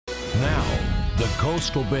The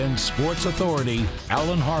Coastal Bend Sports Authority,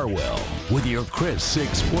 Alan Harwell, with your Chris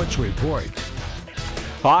 6 Sports Report.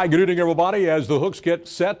 Hi, good evening, everybody. As the Hooks get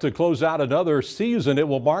set to close out another season, it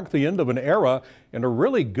will mark the end of an era, and a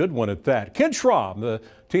really good one at that. Ken Schrom, the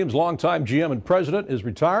team's longtime GM and president, is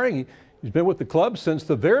retiring. He's been with the club since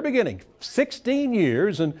the very beginning, 16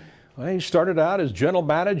 years, and he started out as general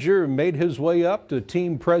manager and made his way up to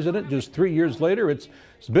team president just 3 years later. It's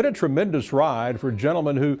been a tremendous ride for a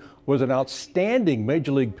gentleman who was an outstanding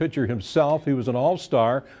major league pitcher himself. He was an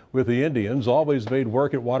all-star with the Indians, always made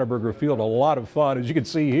work at Whataburger Field a lot of fun. As you can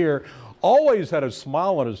see here, always had a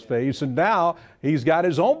smile on his face, and now he's got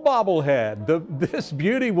his own bobblehead. This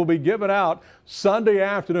beauty will be given out Sunday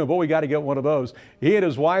afternoon. Boy, we got to get one of those. He and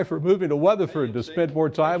his wife are moving to Weatherford to spend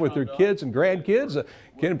more time with their kids and grandkids.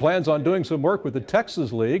 Ken plans on doing some work with the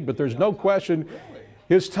Texas League, but there's no question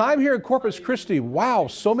his time here in Corpus Christi, wow,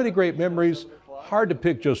 so many great memories. Hard to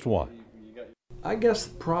pick just one. I guess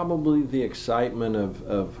probably the excitement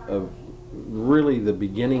of really the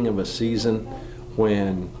beginning of a season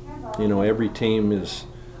when, you know, every team is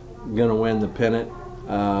going to win the pennant.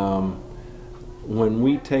 When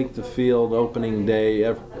we take the field opening day,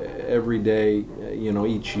 every day, you know,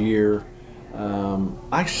 each year,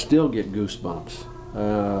 I still get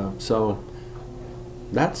goosebumps. So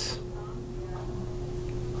that's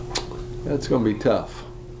going to be tough.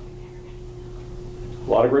 A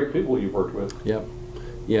lot of great people you've worked with. Yep.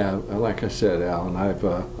 Yeah, like I said, Alan,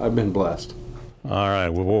 I've been blessed. All right.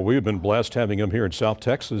 Well, we've been blessed having him here in South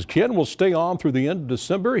Texas. Ken will stay on through the end of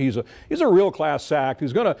December. He's a real class act.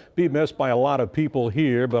 He's going to be missed by a lot of people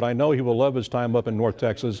here, but I know he will love his time up in North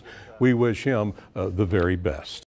Texas. We wish him the very best.